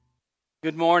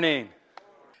Good morning.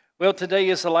 Well, today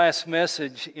is the last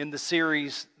message in the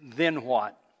series, Then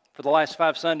What? For the last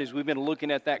 5 Sundays, we've been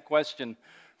looking at that question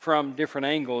from different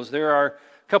angles. There are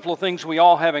a couple of things we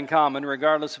all have in common,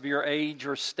 regardless of your age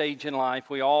or stage in life.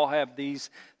 We all have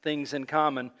these things in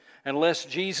common. Unless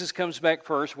Jesus comes back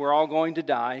first, we're all going to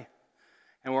die,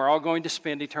 and we're all going to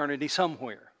spend eternity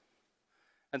somewhere.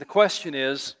 And the question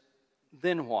is,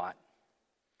 then what?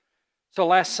 So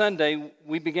last Sunday,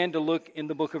 we began to look in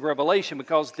the book of Revelation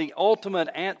because the ultimate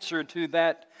answer to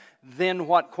that then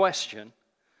what question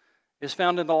is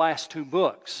found in the last 2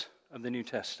 books of the New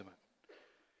Testament.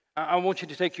 I want you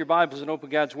to take your Bibles and open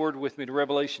God's Word with me to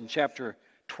Revelation chapter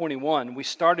 21. We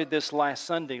started this last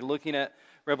Sunday looking at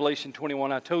Revelation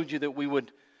 21. I told you that we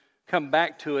would come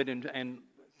back to it and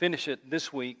finish it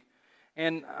this week.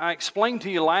 And I explained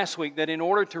to you last week that in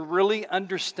order to really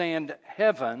understand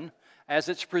heaven as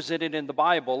it's presented in the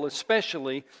Bible,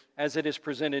 especially as it is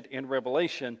presented in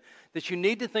Revelation, that you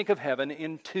need to think of heaven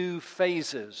in 2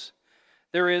 phases.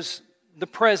 There is the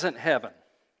present heaven,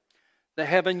 the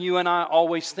heaven you and I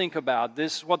always think about.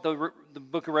 This is what the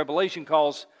book of Revelation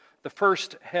calls the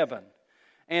first heaven.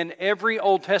 And every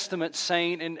Old Testament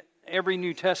saint and every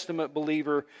New Testament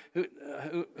believer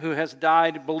who has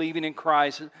died believing in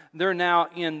Christ, they're now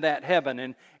in that heaven.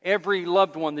 And every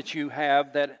loved one that you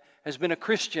have that has been a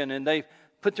Christian and they've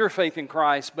put their faith in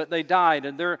Christ, but they died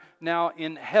and they're now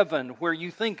in heaven, where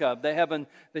you think of, the heaven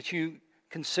that you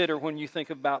consider when you think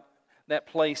about that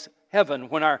place, heaven.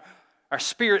 When our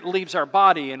spirit leaves our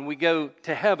body and we go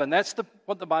to heaven, that's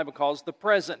what the Bible calls the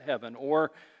present heaven or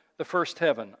the first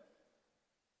heaven.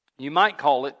 You might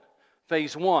call it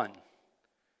phase 1.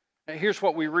 Now, here's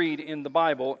what we read in the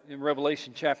Bible in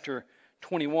Revelation chapter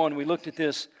 21. We looked at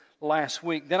this last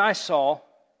week. Then I saw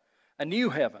a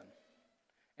new heaven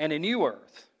and a new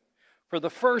earth. For the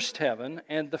first heaven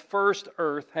and the first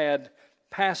earth had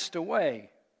passed away,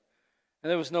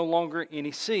 and there was no longer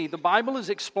any sea. The Bible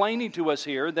is explaining to us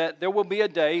here that there will be a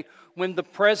day when the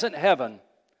present heaven,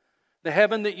 the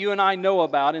heaven that you and I know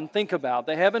about and think about,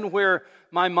 the heaven where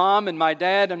my mom and my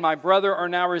dad and my brother are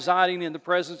now residing in the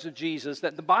presence of Jesus,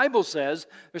 that the Bible says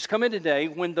there's coming a day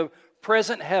when the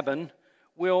present heaven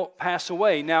will pass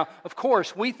away. Now, of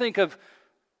course, we think of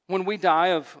when we die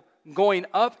of going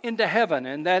up into heaven,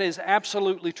 and that is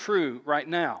absolutely true right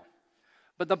now.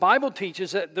 But the Bible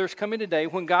teaches that there's coming a day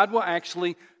when God will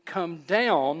actually come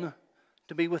down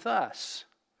to be with us.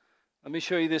 Let me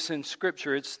show you this in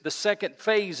Scripture. It's the second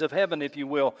phase of heaven, if you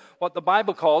will, what the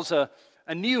Bible calls a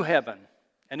new heaven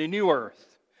and a new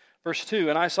earth. Verse 2,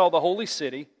 and I saw the holy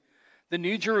city, the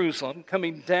new Jerusalem,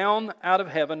 coming down out of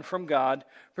heaven from God,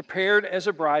 prepared as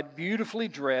a bride, beautifully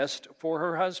dressed for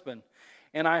her husband.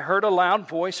 And I heard a loud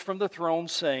voice from the throne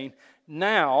saying,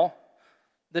 now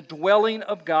the dwelling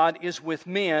of God is with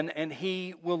men, and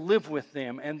He will live with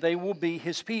them, and they will be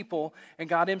His people, and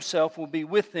God Himself will be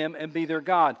with them and be their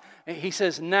God. And He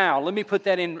says, now, let me put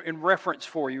that in reference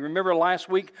for you. Remember last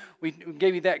week we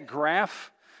gave you that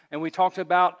graph, and we talked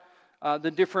about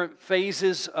the different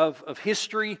phases of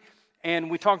history.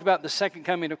 And we talked about the second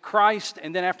coming of Christ,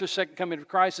 and then after the second coming of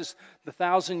Christ is the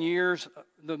 1,000 years,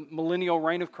 the millennial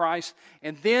reign of Christ.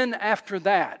 And then after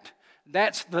that,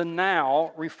 that's the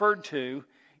now referred to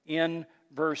in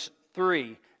verse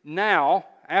 3. Now,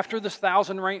 after this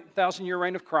 1,000-year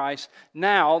reign of Christ,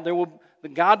 now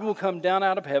God will come down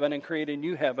out of heaven and create a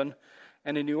new heaven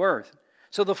and a new earth.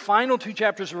 So the final 2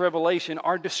 chapters of Revelation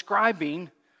are describing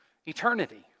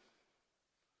eternity.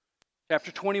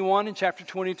 Chapter 21 and chapter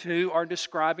 22 are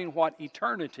describing what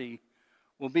eternity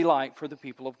will be like for the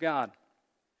people of God.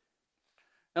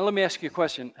 Now let me ask you a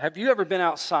question. Have you ever been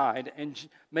outside, and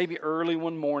maybe early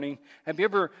one morning, have you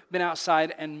ever been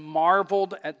outside and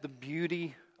marveled at the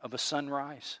beauty of a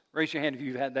sunrise? Raise your hand if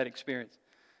you've had that experience.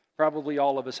 Probably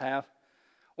all of us have.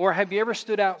 Or have you ever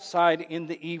stood outside in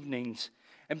the evenings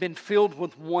and been filled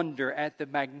with wonder at the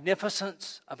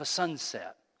magnificence of a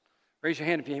sunset? Raise your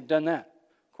hand if you have done that.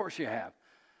 Of course you have.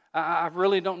 I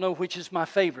really don't know which is my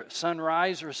favorite,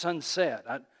 sunrise or sunset.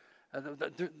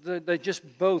 They just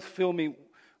both fill me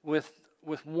with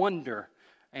wonder,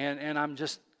 and I'm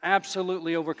just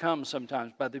absolutely overcome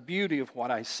sometimes by the beauty of what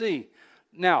I see.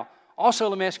 Now, also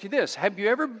let me ask you this. Have you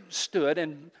ever stood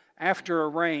and after a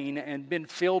rain and been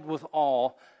filled with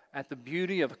awe at the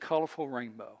beauty of a colorful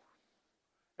rainbow?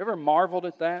 Ever marveled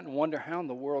at that and wonder how in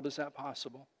the world is that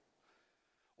possible?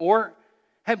 Or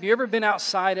have you ever been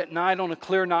outside at night on a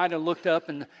clear night and looked up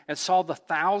and saw the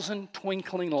 1,000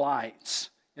 twinkling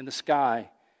lights in the sky?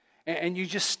 And you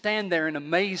just stand there in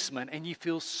amazement and you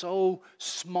feel so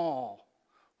small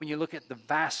when you look at the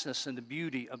vastness and the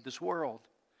beauty of this world.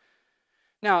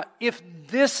 Now, if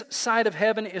this side of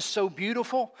heaven is so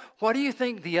beautiful, what do you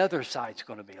think the other side's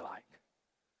going to be like?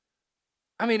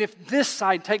 I mean, if this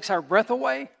side takes our breath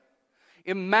away,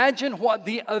 imagine what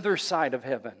the other side of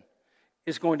heaven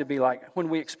is going to be like when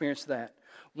we experience that.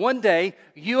 One day,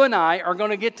 you and I are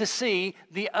going to get to see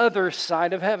the other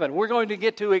side of heaven. We're going to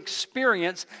get to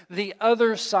experience the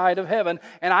other side of heaven,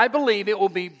 and I believe it will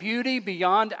be beauty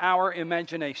beyond our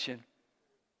imagination.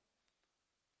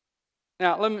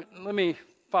 Now, let me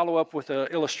follow up with an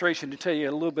illustration to tell you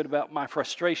a little bit about my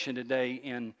frustration today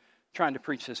in trying to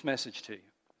preach this message to you.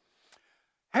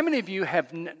 How many of you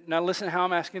have, now listen to how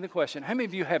I'm asking the question, how many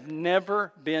of you have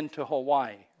never been to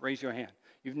Hawaii? Raise your hand.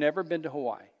 You've never been to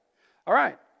Hawaii. All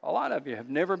right, a lot of you have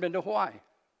never been to Hawaii.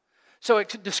 So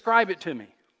describe it to me.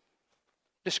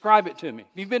 Describe it to me.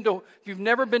 If you've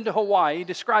never been to Hawaii,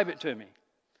 describe it to me.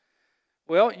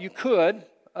 Well, you could,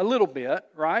 a little bit,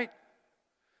 right?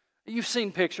 You've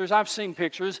seen pictures. I've seen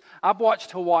pictures. I've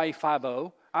watched Hawaii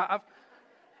Five-0. I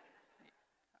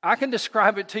can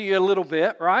describe it to you a little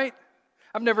bit, right?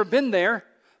 I've never been there,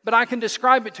 but I can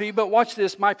describe it to you. But watch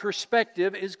this. My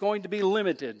perspective is going to be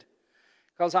limited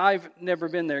because I've never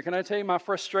been there. Can I tell you my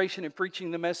frustration in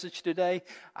preaching the message today?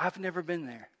 I've never been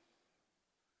there.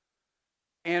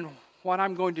 And what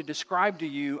I'm going to describe to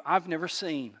you, I've never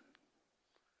seen.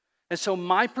 And so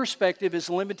my perspective is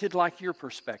limited like your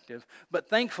perspective. But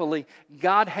thankfully,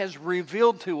 God has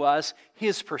revealed to us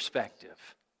His perspective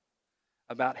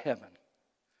about heaven.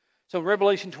 So in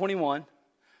Revelation 21,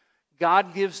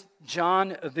 God gives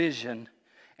John a vision,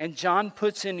 and John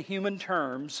puts in human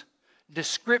terms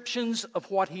descriptions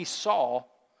of what he saw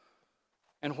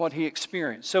and what he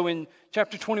experienced. So in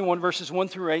chapter 21, verses 1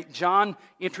 through 8, John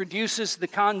introduces the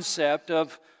concept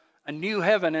of a new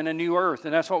heaven and a new earth,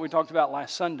 and that's what we talked about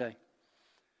last Sunday.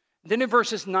 Then in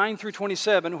verses 9 through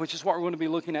 27, which is what we're going to be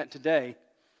looking at today,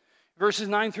 verses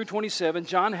 9 through 27,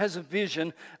 John has a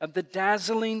vision of the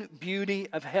dazzling beauty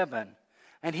of heaven.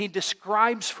 And he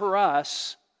describes for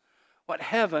us what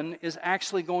heaven is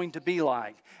actually going to be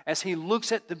like as he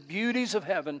looks at the beauties of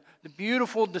heaven, the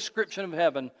beautiful description of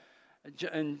heaven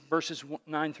in verses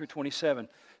 9 through 27.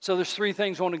 So there's three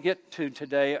things I want to get to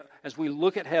today as we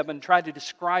look at heaven, try to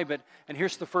describe it. And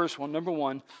here's the first one. Number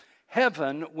one,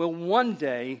 heaven will one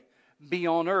day be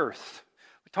on earth.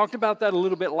 We talked about that a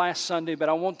little bit last Sunday, but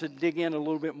I want to dig in a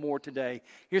little bit more today.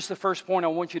 Here's the first point I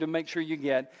want you to make sure you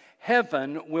get.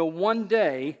 Heaven will one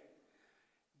day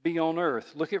be on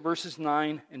earth. Look at verses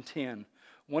 9 and 10.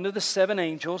 One of the seven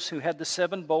angels who had the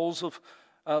seven bowls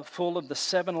full of the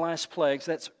seven last plagues,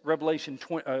 that's Revelation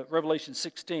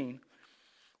 16.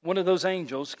 One of those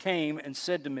angels came and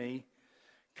said to me,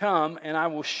 "Come, and I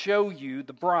will show you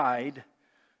the bride,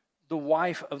 the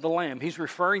wife of the Lamb." He's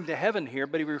referring to heaven here,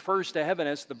 but he refers to heaven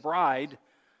as the bride,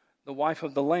 the wife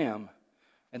of the Lamb.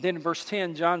 And then in verse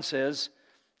 10, John says,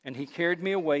 "And he carried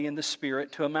me away in the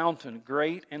Spirit to a mountain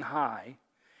great and high,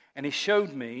 and he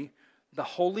showed me the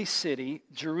holy city,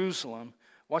 Jerusalem,"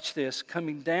 watch this,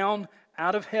 "coming down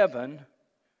out of heaven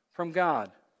from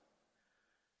God."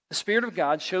 The Spirit of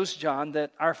God shows John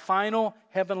that our final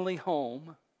heavenly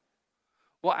home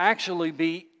will actually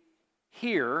be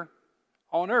here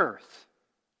on earth.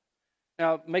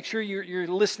 Now, make sure you're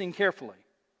listening carefully.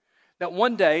 That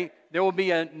one day there will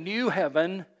be a new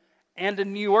heaven and a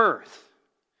new earth.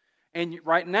 And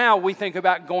right now we think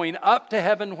about going up to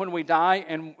heaven when we die,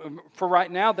 and for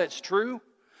right now that's true.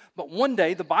 But one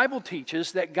day the Bible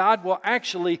teaches that God will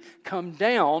actually come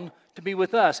down to be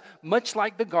with us, much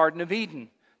like the Garden of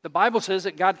Eden. The Bible says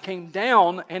that God came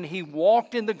down and He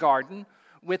walked in the garden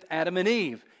with Adam and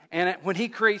Eve. And when He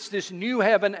creates this new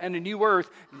heaven and a new earth,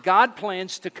 God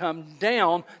plans to come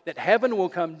down, that heaven will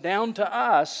come down to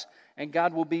us and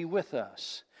God will be with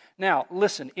us. Now,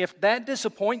 listen, if that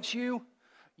disappoints you,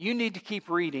 you need to keep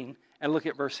reading and look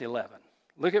at verse 11.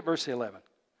 Look at verse 11.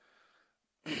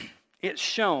 It's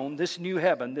shown, this new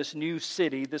heaven, this new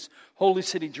city, this holy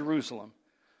city, Jerusalem.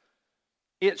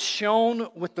 It's shown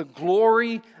with the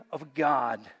glory of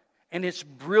God. And its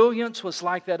brilliance was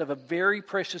like that of a very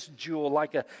precious jewel,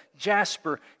 like a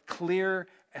jasper, clear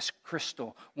as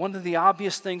crystal. One of the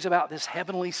obvious things about this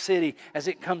heavenly city as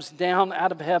it comes down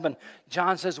out of heaven,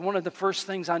 John says, one of the first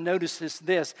things I noticed is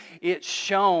this: it's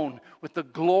shone with the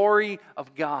glory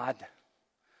of God.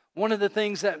 One of the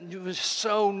things that was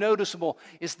so noticeable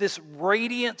is this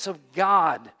radiance of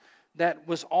God that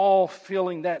was all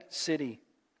filling that city.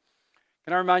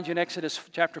 Can I remind you in Exodus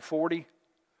chapter 40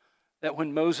 that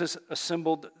when Moses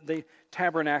assembled the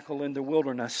tabernacle in the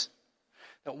wilderness,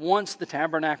 that once the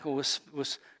tabernacle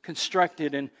was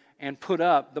constructed and put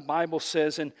up, the Bible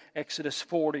says in Exodus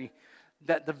 40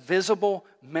 that the visible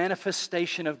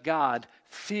manifestation of God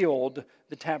filled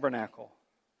the tabernacle.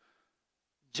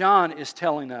 John is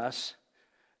telling us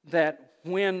that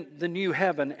when the new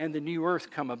heaven and the new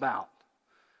earth come about,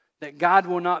 that God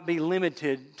will not be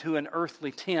limited to an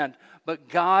earthly tent, but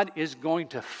God is going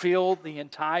to fill the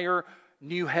entire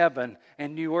new heaven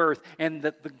and new earth, and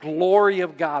that the glory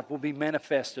of God will be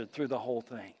manifested through the whole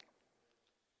thing.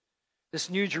 This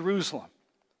new Jerusalem,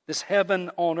 this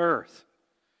heaven on earth,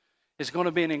 is going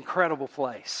to be an incredible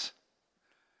place.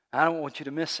 I don't want you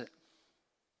to miss it.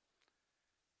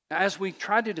 Now, as we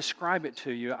try to describe it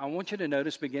to you, I want you to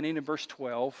notice, beginning in verse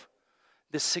 12,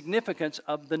 the significance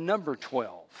of the number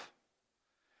 12.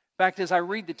 In fact, as I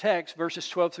read the text, verses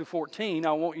 12 through 14,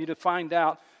 I want you to find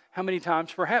out how many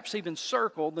times, perhaps even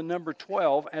circle the number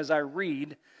 12 as I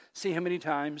read. See how many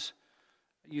times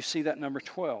you see that number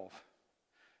 12.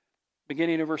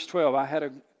 Beginning in verse 12, I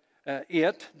had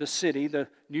the city, the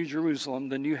New Jerusalem,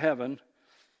 the new heaven,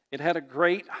 it had a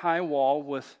great high wall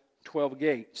with 12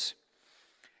 gates,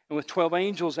 and with 12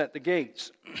 angels at the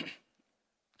gates. And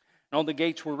on the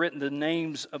gates were written the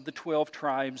names of the 12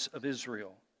 tribes of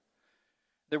Israel.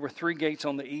 There were 3 gates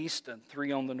on the east, and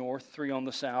 3 on the north, 3 on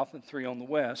the south, and 3 on the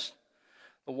west.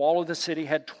 The wall of the city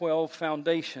had 12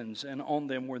 foundations, and on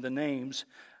them were the names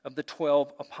of the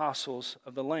 12 apostles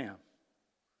of the Lamb.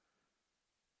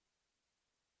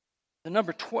 The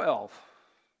number 12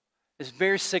 is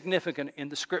very significant in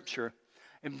the Scripture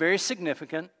and very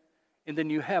significant in the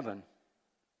new heaven.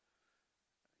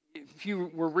 If you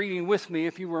were reading with me,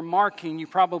 if you were marking, you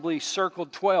probably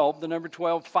circled 12, the number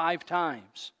 12, 5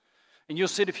 times. And you'll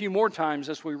see it a few more times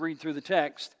as we read through the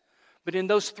text. But in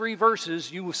those 3 verses,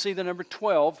 you will see the number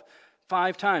 12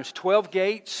 5 times. 12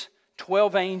 gates,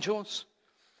 12 angels.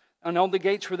 And on the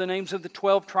gates were the names of the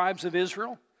 12 tribes of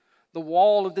Israel. The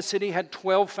wall of the city had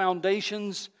 12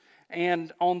 foundations,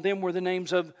 and on them were the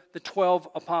names of the 12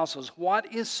 apostles.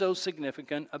 What is so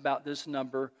significant about this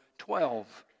number 12?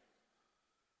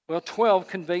 Well, 12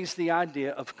 conveys the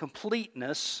idea of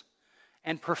completeness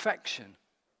and perfection.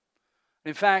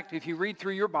 In fact, if you read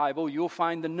through your Bible, you'll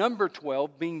find the number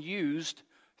 12 being used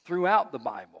throughout the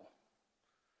Bible.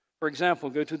 For example,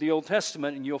 go to the Old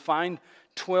Testament and you'll find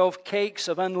 12 cakes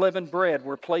of unleavened bread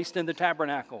were placed in the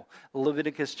tabernacle,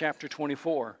 Leviticus chapter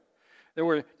 24. There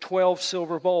were 12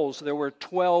 silver bowls. There were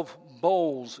 12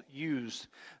 bowls used.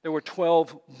 There were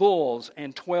 12 bulls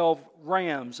and 12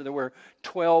 rams. There were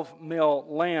 12 male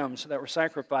lambs that were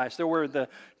sacrificed. There were the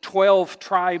 12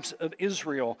 tribes of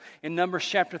Israel. In Numbers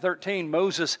chapter 13,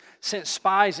 Moses sent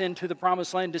spies into the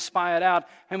promised land to spy it out.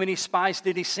 How many spies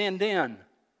did he send in?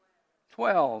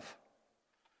 12.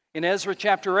 In Ezra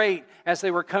chapter 8, as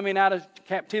they were coming out of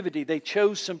captivity, they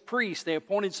chose some priests. They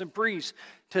appointed some priests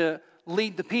to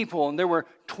lead the people, and there were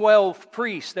 12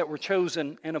 priests that were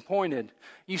chosen and appointed.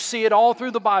 You see it all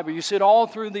through the Bible. You see it all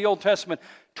through the Old Testament.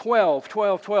 12,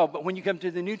 12, 12. But when you come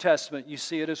to the New Testament, you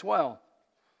see it as well.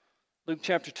 Luke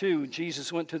chapter 2,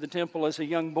 Jesus went to the temple as a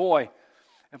young boy.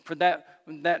 And for that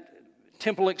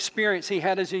temple experience he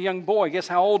had as a young boy, guess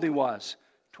how old he was?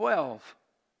 12.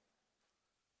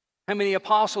 How many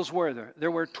apostles were there?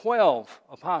 There were 12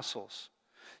 apostles.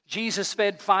 Jesus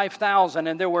fed 5,000,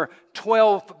 and there were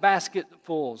 12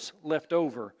 basketfuls left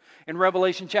over. In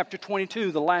Revelation chapter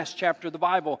 22, the last chapter of the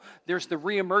Bible, there's the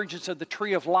reemergence of the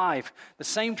tree of life. The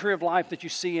same tree of life that you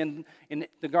see in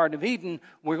the Garden of Eden,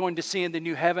 we're going to see in the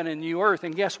new heaven and new earth.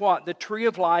 And guess what? The tree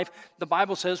of life, the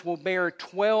Bible says, will bear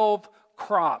 12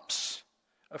 crops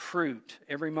of fruit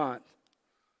every month.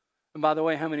 And by the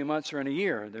way, how many months are in a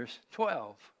year? There's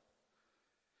 12.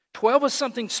 12 is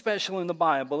something special in the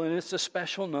Bible, and it's a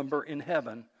special number in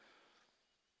heaven.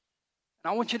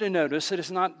 And I want you to notice, it is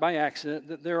not by accident,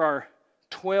 that there are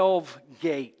 12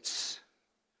 gates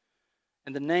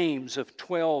and the names of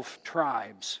 12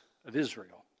 tribes of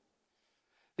Israel.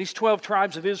 These 12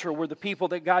 tribes of Israel were the people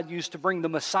that God used to bring the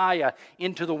Messiah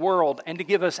into the world and to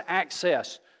give us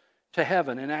access to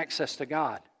heaven and access to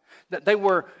God. That they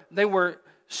were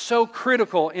so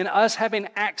critical in us having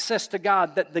access to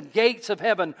God that the gates of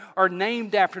heaven are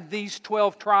named after these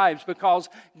 12 tribes, because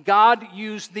God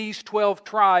used these 12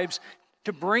 tribes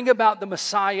to bring about the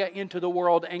Messiah into the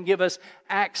world and give us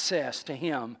access to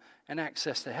Him and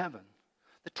access to heaven.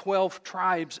 The 12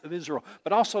 tribes of Israel.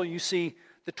 But also you see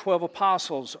the 12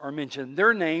 apostles are mentioned.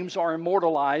 Their names are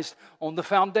immortalized on the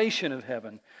foundation of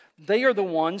heaven. They are the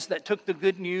ones that took the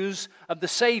good news of the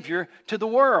Savior to the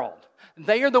world.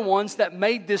 They are the ones that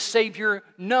made this Savior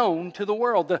known to the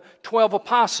world. The 12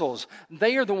 apostles,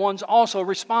 they are the ones also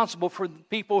responsible for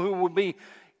people who would be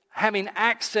having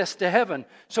access to heaven.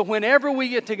 So whenever we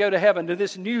get to go to heaven, to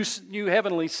this new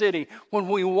heavenly city, when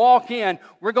we walk in,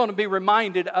 we're going to be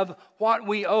reminded of what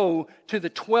we owe to the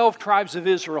 12 tribes of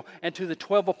Israel and to the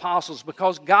 12 apostles,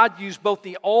 because God used both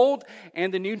the Old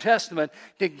and the New Testament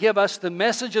to give us the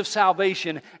message of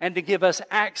salvation and to give us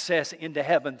access into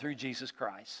heaven through Jesus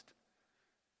Christ.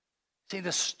 See,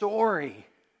 the story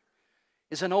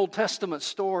is an Old Testament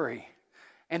story.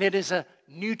 And it is a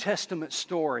New Testament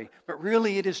story, but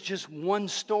really it is just one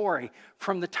story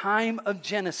from the time of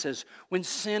Genesis when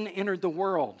sin entered the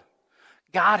world.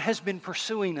 God has been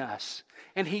pursuing us,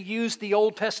 and He used the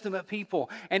Old Testament people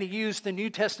and He used the New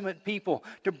Testament people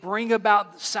to bring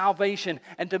about salvation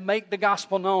and to make the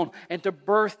gospel known and to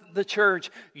birth the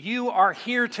church. You are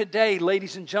here today,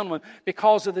 ladies and gentlemen,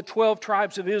 because of the 12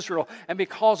 tribes of Israel and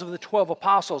because of the 12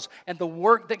 apostles and the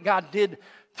work that God did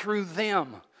through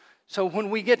them. So when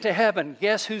we get to heaven,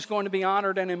 guess who's going to be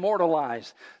honored and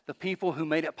immortalized? The people who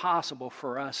made it possible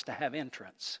for us to have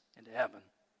entrance into heaven.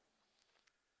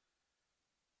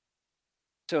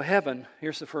 So heaven,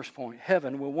 here's the first point.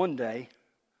 Heaven will one day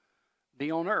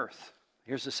be on earth.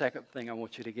 Here's the second thing I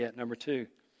want you to get. Number 2.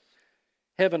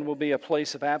 Heaven will be a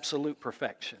place of absolute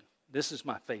perfection. This is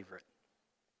my favorite.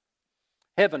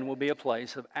 Heaven will be a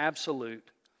place of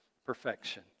absolute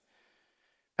perfection.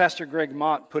 Pastor Greg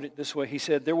Mott put it this way. He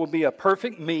said, there will be a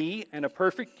perfect me and a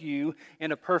perfect you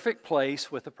in a perfect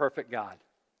place with a perfect God.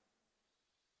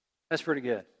 That's pretty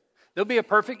good. There'll be a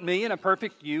perfect me and a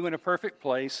perfect you in a perfect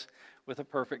place with a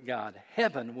perfect God.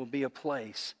 Heaven will be a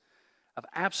place of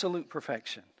absolute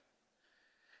perfection.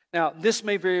 Now, this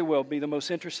may very well be the most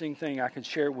interesting thing I can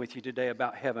share with you today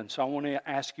about heaven, so I want to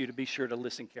ask you to be sure to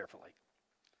listen carefully.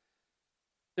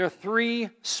 There are 3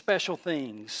 special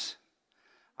things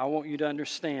I want you to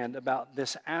understand about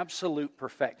this absolute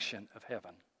perfection of heaven.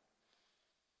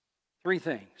 3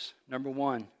 things. Number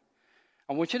 1,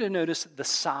 I want you to notice the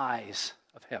size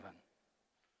of heaven.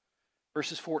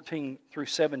 Verses 14 through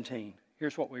 17,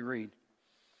 here's what we read.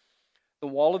 The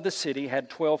wall of the city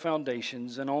had 12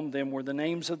 foundations, and on them were the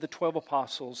names of the 12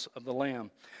 apostles of the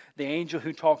Lamb. The angel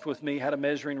who talked with me had a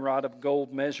measuring rod of gold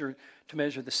to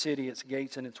measure the city, its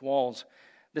gates, and its walls.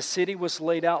 The city was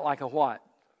laid out like a what?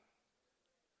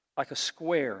 Like a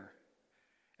square,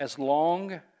 as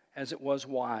long as it was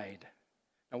wide.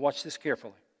 Now watch this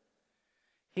carefully.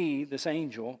 He, this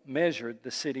angel, measured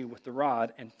the city with the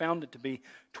rod and found it to be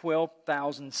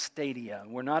 12,000 stadia.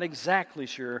 We're not exactly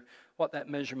sure what that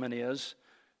measurement is.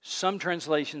 Some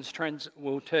translations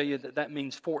will tell you that that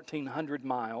means 1,400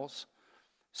 miles.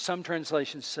 Some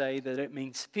translations say that it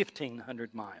means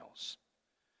 1,500 miles.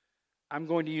 I'm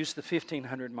going to use the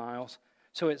 1,500 miles.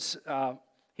 So it's...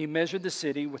 He measured the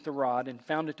city with the rod and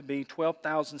found it to be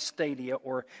 12,000 stadia,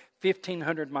 or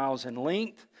 1,500 miles in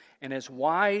length, and as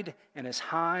wide and as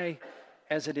high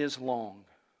as it is long.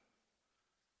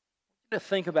 To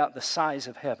think about the size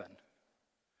of heaven.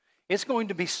 It's going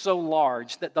to be so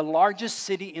large that the largest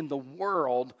city in the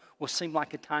world will seem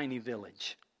like a tiny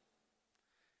village.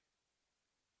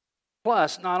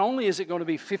 Plus, not only is it going to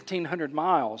be 1,500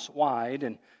 miles wide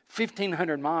and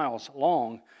 1,500 miles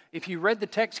long, if you read the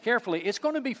text carefully, it's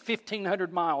going to be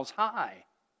 1,500 miles high.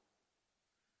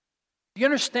 Do you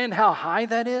understand how high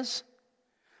that is?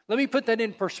 Let me put that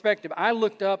in perspective. I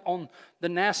looked up on the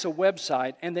NASA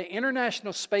website, and the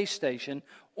International Space Station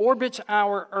orbits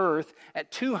our Earth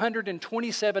at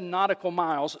 227 nautical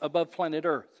miles above planet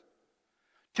Earth.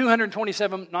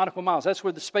 227 nautical miles. That's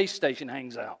where the space station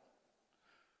hangs out.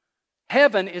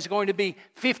 Heaven is going to be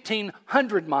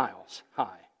 1,500 miles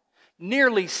high.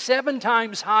 Nearly 7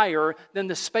 times higher than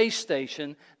the space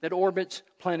station that orbits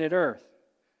planet Earth.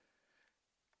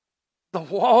 The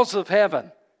walls of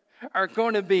heaven are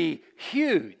going to be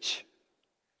huge.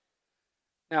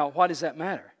 Now, why does that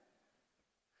matter?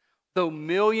 Though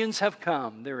millions have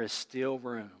come, there is still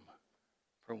room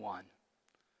for one.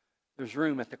 There's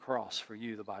room at the cross for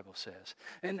you, the Bible says.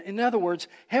 And in other words,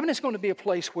 heaven is going to be a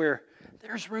place where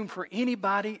there's room for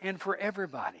anybody and for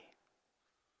everybody.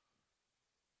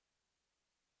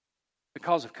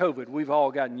 Because of COVID, we've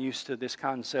all gotten used to this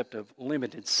concept of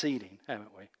limited seating, haven't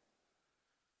we?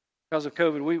 Because of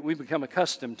COVID, we've become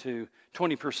accustomed to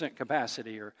 20%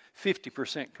 capacity or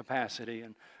 50% capacity.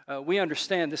 And we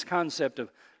understand this concept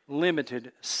of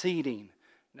limited seating.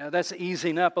 Now, that's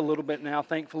easing up a little bit now,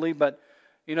 thankfully, but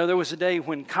you know, there was a day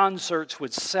when concerts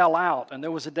would sell out, and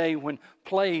there was a day when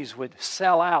plays would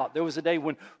sell out. There was a day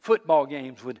when football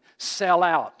games would sell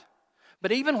out.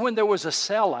 But even when there was a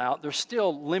sellout, there's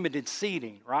still limited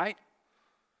seating, right?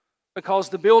 Because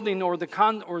the building or the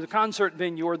concert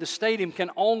venue or the stadium can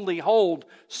only hold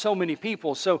so many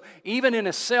people. So even in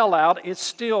a sellout, it's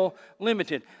still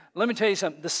limited. Let me tell you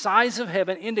something. The size of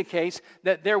heaven indicates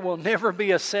that there will never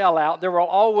be a sellout. There will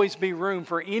always be room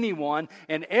for anyone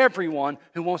and everyone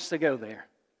who wants to go there.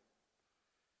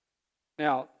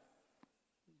 Now,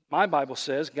 my Bible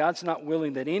says God's not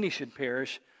willing that any should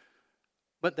perish,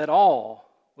 but that all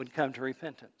would come to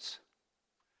repentance.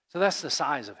 So that's the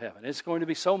size of heaven. It's going to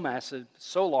be so massive,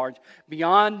 so large,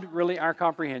 beyond really our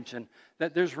comprehension,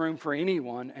 that there's room for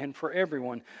anyone and for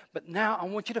everyone. But now I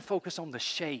want you to focus on the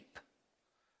shape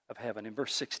of heaven in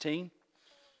verse 16.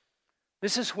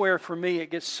 This is where, for me,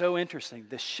 it gets so interesting.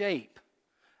 The shape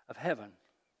of heaven.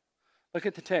 Look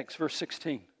at the text, verse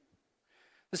 16.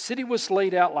 The city was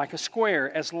laid out like a square,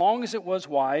 as long as it was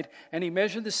wide, and he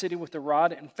measured the city with a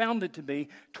rod and found it to be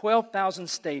 12,000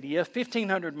 stadia,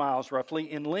 1,500 miles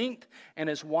roughly, in length, and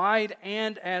as wide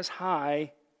and as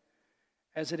high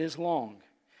as it is long.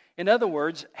 In other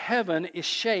words, heaven is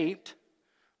shaped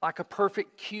like a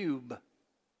perfect cube.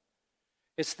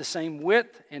 It's the same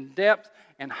width and depth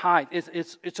and height.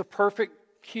 It's a perfect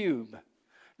cube.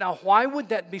 Now, why would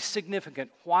that be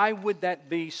significant? Why would that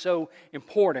be so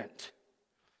important?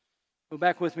 Go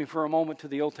back with me for a moment to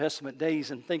the Old Testament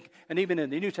days and even in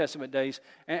the New Testament days,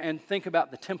 and think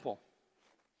about the temple.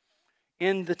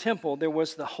 In the temple, there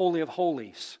was the Holy of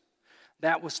Holies.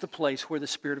 That was the place where the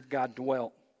Spirit of God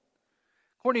dwelt.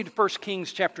 According to 1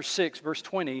 Kings chapter 6, verse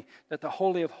 20, that the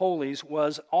Holy of Holies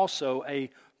was also a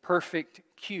perfect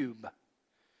cube.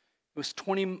 It was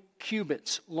 20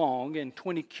 cubits long and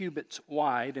 20 cubits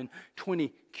wide and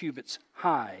 20 cubits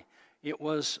high. It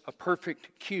was a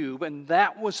perfect cube, and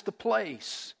that was the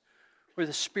place where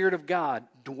the Spirit of God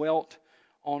dwelt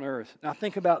on earth. Now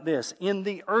think about this. In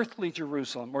the earthly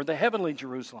Jerusalem, or the heavenly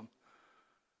Jerusalem,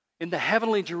 in the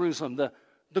heavenly Jerusalem,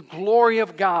 the glory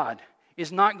of God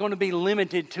is not going to be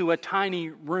limited to a tiny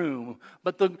room,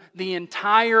 but the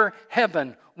entire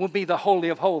heaven will be the Holy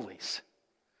of Holies.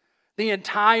 The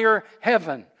entire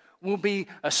heaven will be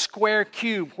a square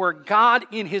cube where God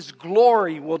in His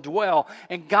glory will dwell,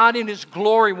 and God in His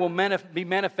glory will be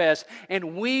manifest,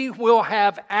 and we will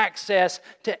have access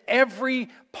to every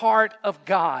part of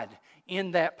God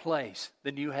in that place,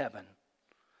 the new heaven,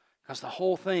 because the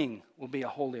whole thing will be a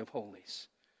Holy of Holies.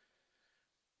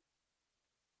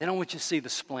 Then I want you to see the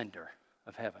splendor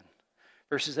of heaven.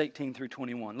 Verses 18 through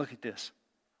 21. Look at this.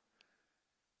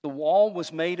 The wall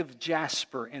was made of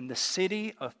jasper, and the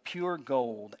city of pure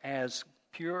gold, as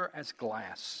pure as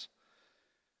glass.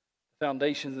 The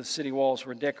foundations of the city walls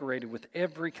were decorated with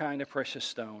every kind of precious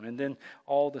stone, and then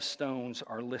all the stones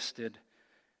are listed.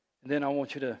 And then I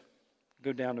want you to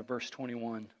go down to verse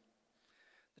 21.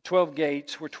 The 12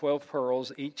 gates were 12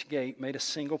 pearls, each gate made of a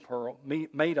single pearl.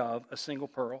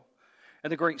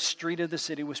 And the great street of the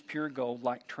city was pure gold,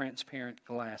 like transparent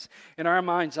glass. In our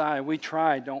mind's eye, we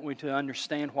try, don't we, to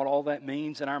understand what all that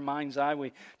means. In our mind's eye,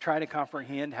 we try to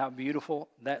comprehend how beautiful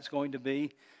that's going to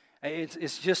be.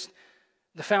 It's just,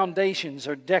 the foundations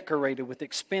are decorated with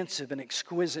expensive and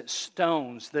exquisite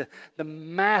stones. The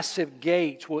massive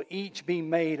gates will each be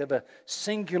made of a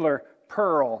singular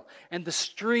pearl. And the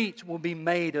streets will be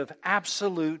made of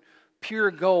absolute pure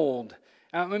gold.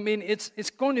 I mean, it's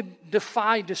going to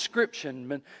defy description.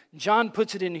 But John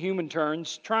puts it in human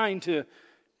terms, trying to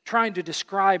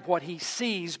describe what he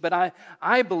sees. But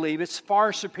I believe it's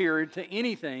far superior to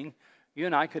anything you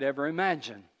and I could ever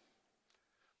imagine.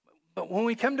 But when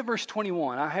we come to verse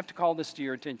 21, I have to call this to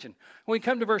your attention. When we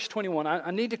come to verse 21,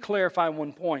 I need to clarify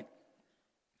one point.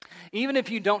 Even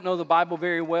if you don't know the Bible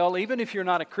very well, even if you're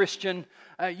not a Christian,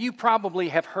 you probably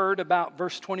have heard about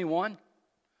verse 21.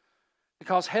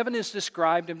 Because heaven is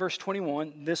described in verse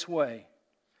 21 this way.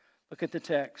 Look at the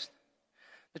text.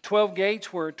 The 12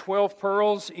 gates were 12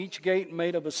 pearls, each gate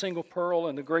made of a single pearl,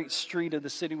 and the great street of the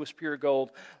city was pure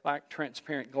gold, like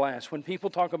transparent glass. When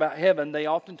people talk about heaven, they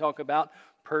often talk about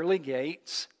pearly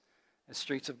gates and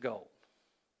streets of gold.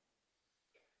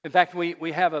 In fact,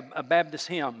 we have a Baptist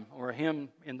hymn, or a hymn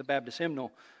in the Baptist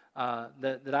hymnal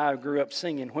that I grew up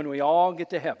singing, When We All Get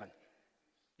to Heaven.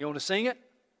 You want to sing it?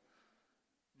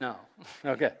 No.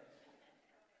 Okay.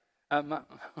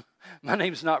 My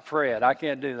name's not Fred. I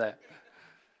can't do that.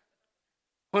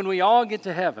 When we all get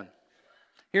to heaven,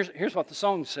 here's what the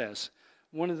song says.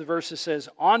 One of the verses says,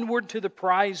 onward to the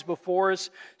prize before us,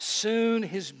 soon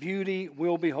His beauty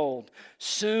we'll behold.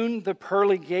 Soon the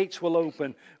pearly gates will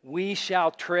open, we shall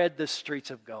tread the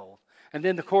streets of gold. And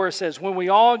then the chorus says, when we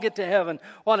all get to heaven,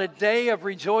 what a day of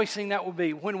rejoicing that will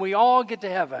be. When we all get to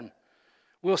heaven,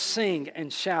 will sing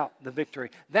and shout the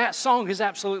victory. That song is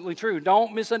absolutely true.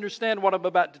 Don't misunderstand what I'm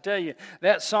about to tell you.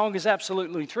 That song is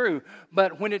absolutely true.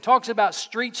 But when it talks about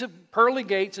streets of pearly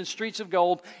gates and streets of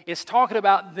gold, it's talking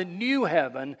about the new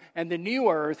heaven and the new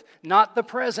earth, not the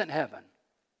present heaven.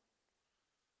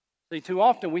 See, too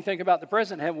often we think about the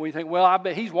present heaven, we think, well, I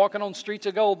bet he's walking on streets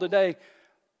of gold today.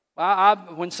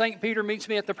 When St. Peter meets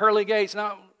me at the pearly gates,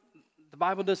 now, the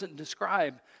Bible doesn't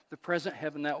describe the present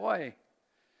heaven that way.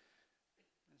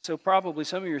 So probably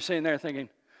some of you are sitting there thinking,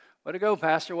 way to go,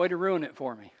 Pastor, way to ruin it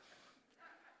for me.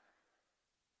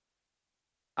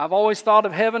 I've always thought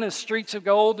of heaven as streets of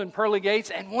gold and pearly gates,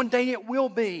 and one day it will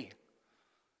be.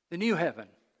 The new heaven,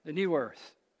 the new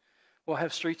earth, will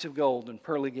have streets of gold and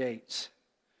pearly gates.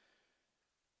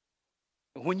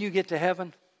 But when you get to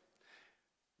heaven,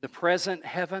 the present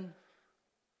heaven,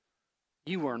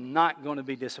 you are not going to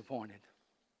be disappointed.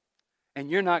 And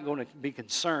you're not going to be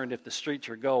concerned if the streets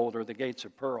are gold or the gates are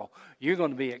pearl. You're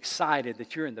going to be excited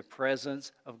that you're in the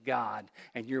presence of God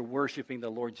and you're worshiping the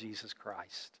Lord Jesus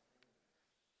Christ.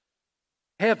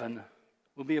 Heaven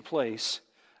will be a place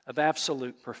of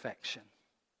absolute perfection.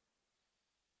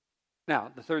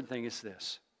 Now, the third thing is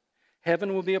this.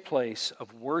 Heaven will be a place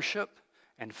of worship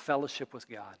and fellowship with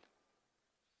God.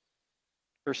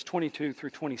 Verse 22 through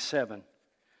 27.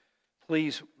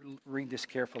 Please read this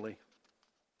carefully.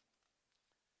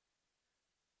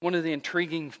 One of the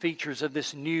intriguing features of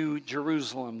this new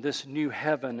Jerusalem, this new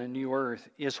heaven and new earth,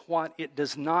 is what it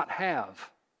does not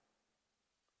have.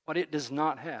 What it does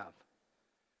not have.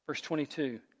 Verse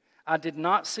 22, I did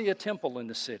not see a temple in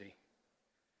the city,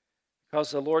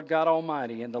 because the Lord God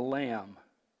Almighty and the Lamb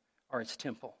are its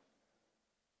temple.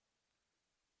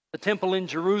 The temple in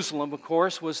Jerusalem, of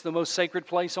course, was the most sacred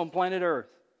place on planet Earth.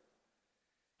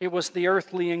 It was the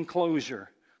earthly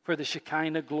enclosure for the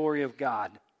Shekinah glory of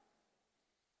God.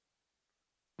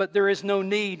 But there is no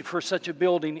need for such a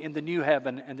building in the new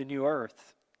heaven and the new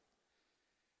earth,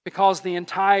 because the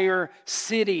entire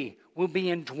city will be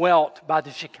indwelt by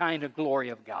the Shekinah glory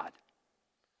of God.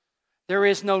 There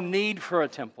is no need for a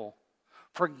temple,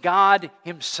 for God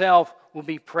Himself will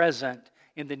be present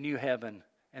in the new heaven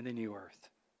and the new earth.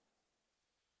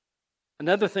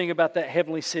 Another thing about that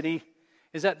heavenly city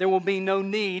is that there will be no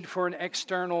need for an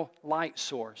external light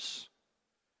source.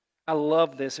 I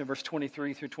love this in verse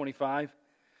 23 through 25.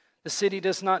 The city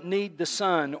does not need the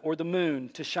sun or the moon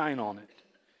to shine on it.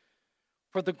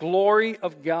 For the glory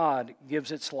of God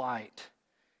gives its light,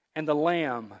 and the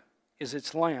Lamb is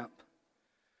its lamp.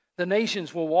 The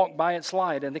nations will walk by its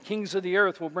light, and the kings of the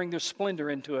earth will bring their splendor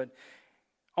into it.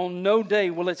 On no day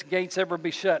will its gates ever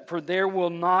be shut, for there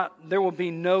will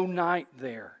be no night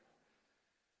there.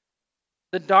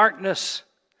 The darkness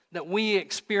that we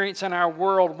experience in our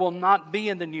world will not be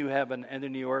in the new heaven and the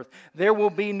new earth. There will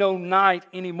be no night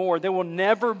anymore. There will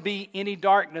never be any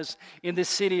darkness in this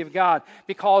city of God,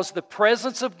 because the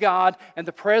presence of God and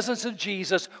the presence of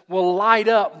Jesus will light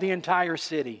up the entire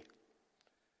city.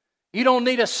 You don't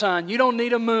need a sun, you don't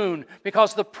need a moon,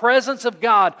 because the presence of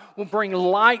God will bring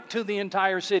light to the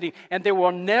entire city, and there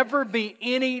will never be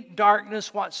any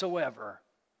darkness whatsoever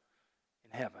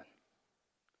in heaven.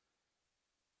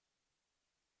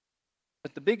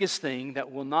 But the biggest thing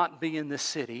that will not be in this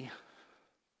city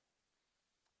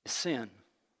is sin.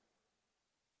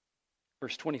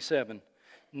 Verse 27,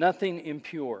 nothing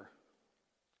impure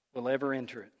will ever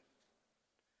enter it,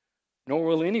 nor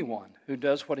will anyone who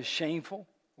does what is shameful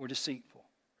or deceitful,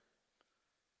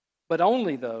 but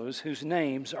only those whose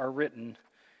names are written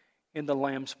in the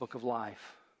Lamb's book of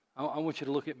life. I want you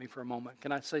to look at me for a moment.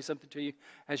 Can I say something to you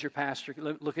as your pastor?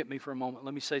 Look at me for a moment.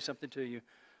 Let me say something to you.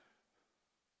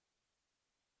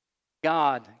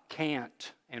 God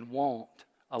can't and won't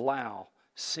allow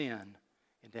sin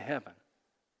into heaven.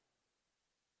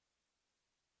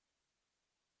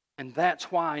 And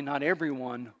that's why not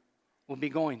everyone will be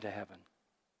going to heaven.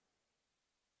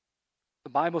 The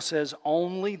Bible says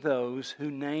only those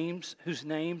whose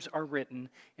names are written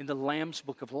in the Lamb's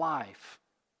book of life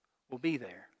will be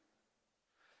there.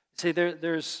 See,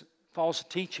 there's false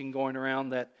teaching going around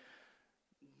that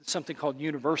something called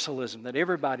universalism, that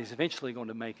everybody's eventually going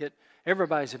to make it.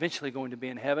 Everybody's eventually going to be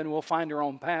in heaven. We'll find our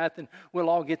own path and we'll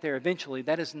all get there eventually.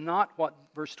 That is not what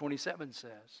verse 27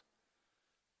 says.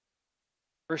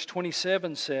 Verse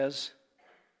 27 says,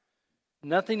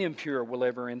 nothing impure will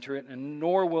ever enter it, and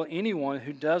nor will anyone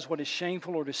who does what is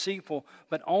shameful or deceitful,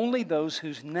 but only those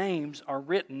whose names are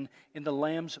written in the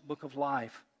Lamb's book of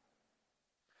life.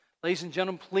 Ladies and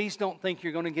gentlemen, please don't think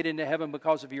you're going to get into heaven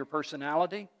because of your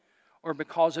personality, or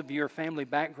because of your family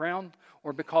background,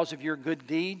 or because of your good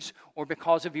deeds, or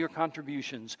because of your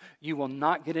contributions. You will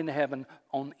not get into heaven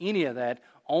on any of that.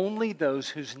 Only those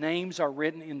whose names are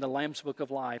written in the Lamb's Book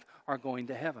of Life are going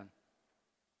to heaven.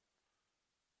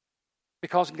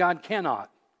 Because God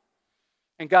cannot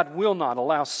and God will not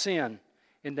allow sin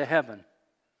into heaven.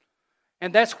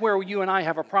 And that's where you and I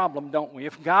have a problem, don't we?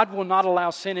 If God will not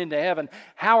allow sin into heaven,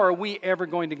 how are we ever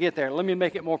going to get there? Let me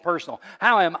make it more personal.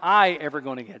 How am I ever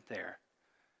going to get there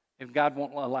if God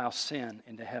won't allow sin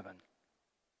into heaven?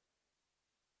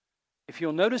 If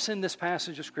you'll notice in this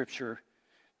passage of Scripture,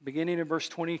 beginning in verse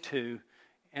 22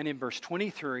 and in verse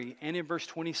 23 and in verse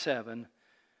 27,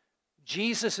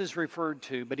 Jesus is referred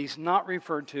to, but He's not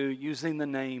referred to using the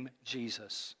name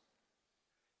Jesus.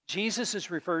 Jesus is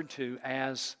referred to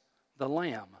as the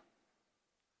Lamb.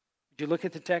 Would you look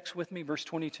at the text with me, verse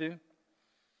 22?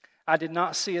 I did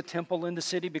not see a temple in the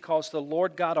city because the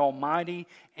Lord God Almighty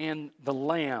and the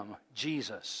Lamb,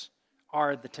 Jesus,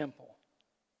 are the temple.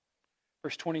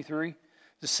 Verse 23,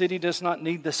 the city does not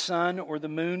need the sun or the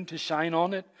moon to shine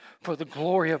on it, for the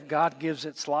glory of God gives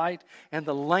its light, and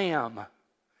the Lamb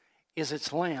is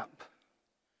its lamp.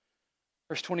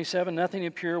 Verse 27, nothing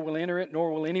impure will enter it,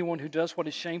 nor will anyone who does what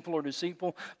is shameful or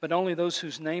deceitful, but only those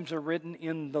whose names are written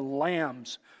in the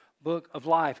Lamb's Book of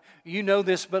Life. You know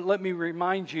this, but let me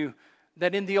remind you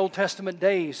that in the Old Testament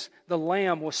days, the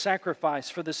Lamb was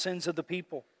sacrificed for the sins of the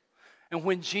people. And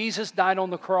when Jesus died on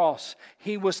the cross,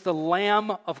 He was the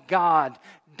Lamb of God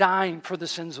dying for the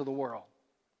sins of the world.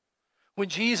 When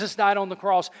Jesus died on the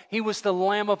cross, He was the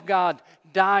Lamb of God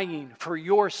dying for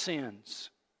your sins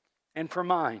and for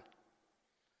mine.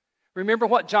 Remember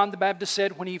what John the Baptist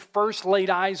said when he first laid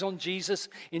eyes on Jesus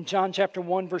in John chapter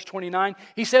 1, verse 29?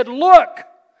 He said, "Look,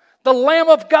 the Lamb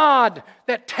of God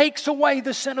that takes away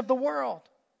the sin of the world."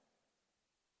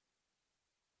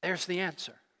 There's the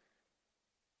answer.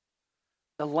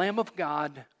 The Lamb of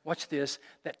God, watch this,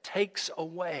 that takes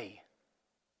away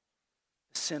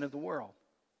the sin of the world.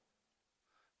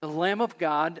 The Lamb of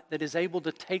God that is able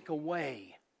to take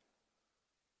away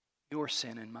your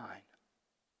sin and mine.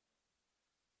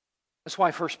 That's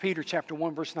why 1 Peter chapter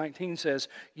 1, verse 19 says,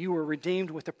 you were redeemed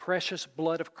with the precious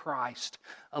blood of Christ,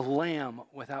 a lamb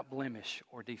without blemish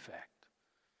or defect.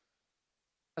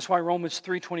 That's why Romans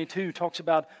 3:22 talks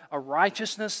about a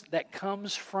righteousness that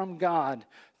comes from God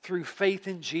through faith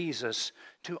in Jesus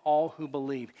to all who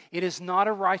believe. It is not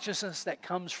a righteousness that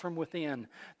comes from within.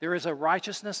 There is a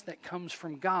righteousness that comes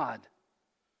from God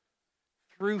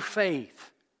through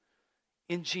faith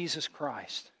in Jesus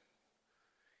Christ.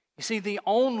 You see, the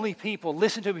only people,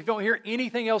 listen to me, if you don't hear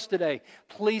anything else today,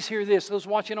 please hear this. Those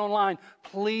watching online,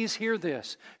 please hear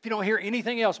this. If you don't hear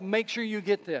anything else, make sure you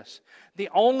get this. The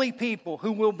only people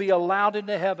who will be allowed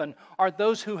into heaven are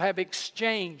those who have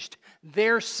exchanged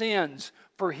their sins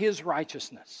for His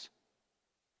righteousness.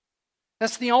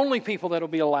 That's the only people that will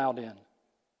be allowed in.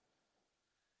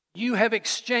 You have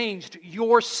exchanged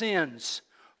your sins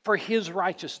for His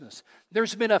righteousness.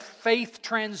 There's been a faith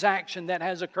transaction that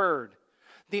has occurred.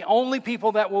 The only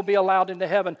people that will be allowed into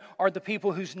heaven are the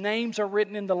people whose names are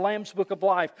written in the Lamb's Book of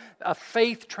Life. A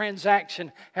faith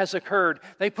transaction has occurred.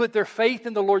 They put their faith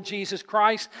in the Lord Jesus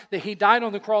Christ, that He died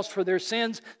on the cross for their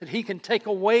sins, that He can take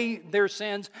away their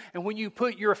sins. And when you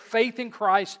put your faith in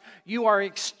Christ, you are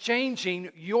exchanging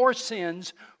your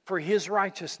sins for His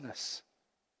righteousness.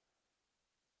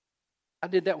 I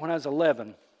did that when I was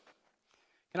 11.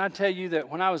 Can I tell you that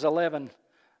when I was 11,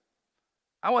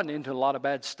 I wasn't into a lot of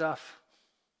bad stuff.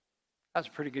 I was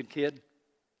a pretty good kid.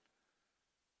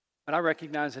 But I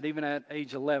recognized that even at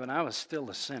age 11, I was still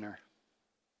a sinner.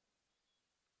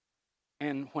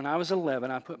 And when I was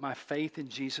 11, I put my faith in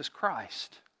Jesus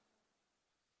Christ.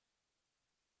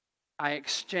 I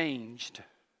exchanged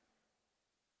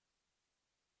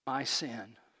my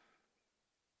sin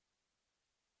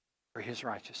for His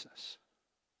righteousness.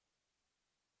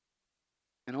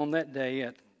 And on that day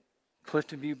at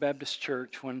Clifton View Baptist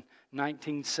Church, when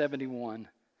 1971,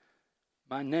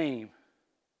 my name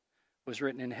was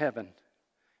written in heaven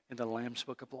in the Lamb's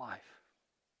Book of Life.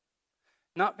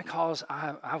 Not because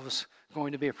I was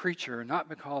going to be a preacher, not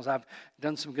because I've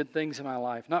done some good things in my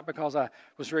life, not because I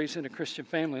was raised in a Christian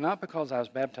family, not because I was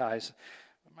baptized.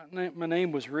 My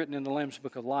name was written in the Lamb's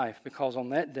Book of Life because on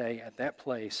that day, at that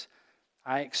place,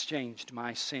 I exchanged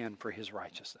my sin for His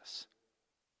righteousness.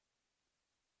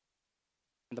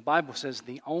 And the Bible says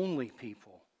the only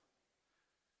people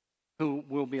who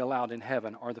will be allowed in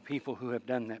heaven are the people who have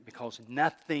done that, because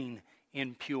nothing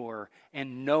impure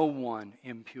and no one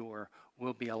impure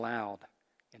will be allowed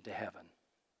into heaven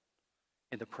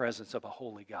in the presence of a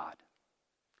holy God.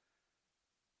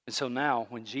 And so now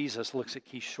when Jesus looks at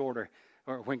Keith Shorter,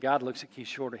 or when God looks at Keith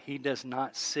Shorter, He does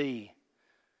not see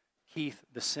Keith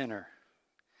the sinner.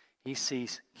 He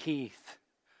sees Keith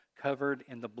covered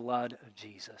in the blood of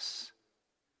Jesus.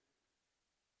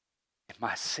 And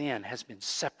my sin has been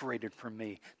separated from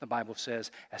me, the Bible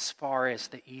says, as far as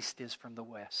the east is from the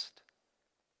west.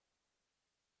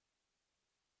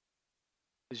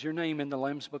 Is your name in the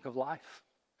Lamb's Book of Life?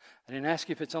 I didn't ask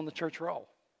you if it's on the church roll.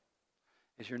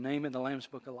 Is your name in the Lamb's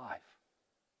Book of Life?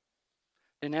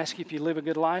 I didn't ask you if you live a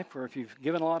good life or if you've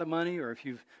given a lot of money or if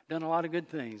you've done a lot of good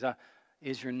things.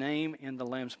 Is your name in the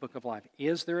Lamb's Book of Life?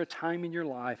 Is there a time in your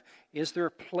life, is there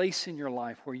a place in your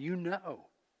life where you know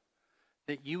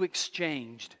that you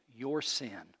exchanged your sin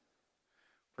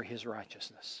for His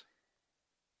righteousness?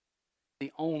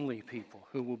 The only people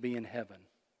who will be in heaven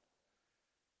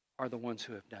are the ones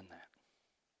who have done that.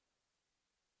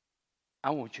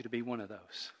 I want you to be one of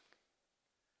those.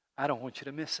 I don't want you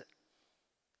to miss it.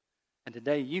 And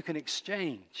today you can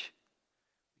exchange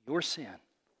your sin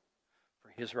for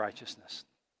His righteousness.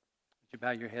 Would you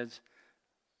bow your heads?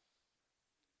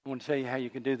 I want to tell you how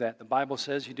you can do that. The Bible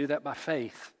says you do that by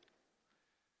faith.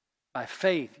 By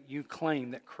faith, you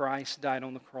claim that Christ died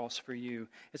on the cross for you.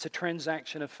 It's a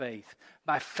transaction of faith.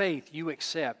 By faith, you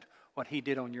accept what He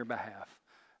did on your behalf.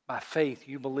 By faith,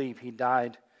 you believe He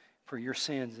died for your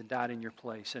sins and died in your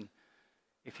place. And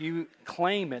if you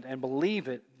claim it and believe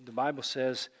it, the Bible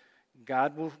says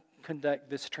God will conduct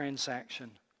this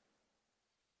transaction,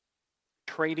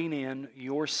 trading in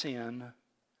your sin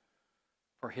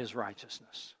for His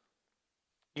righteousness.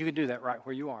 You can do that right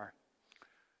where you are.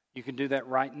 You can do that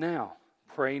right now,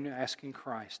 praying and asking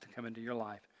Christ to come into your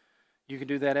life. You can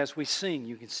do that as we sing.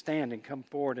 You can stand and come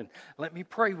forward and let me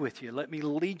pray with you. Let me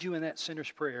lead you in that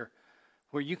sinner's prayer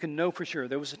where you can know for sure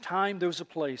there was a time, there was a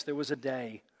place, there was a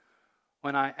day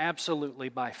when I absolutely,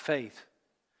 by faith,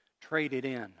 traded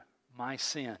in my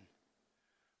sin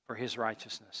for His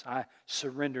righteousness. I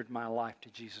surrendered my life to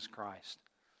Jesus Christ.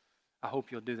 I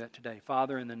hope you'll do that today.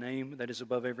 Father, in the name that is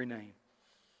above every name,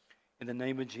 in the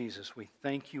name of Jesus, we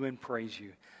thank you and praise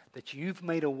you that you've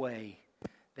made a way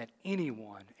that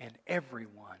anyone and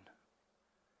everyone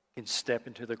can step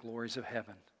into the glories of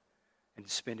heaven and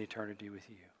spend eternity with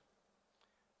you.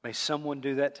 May someone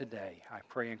do that today, I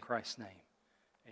pray in Christ's name.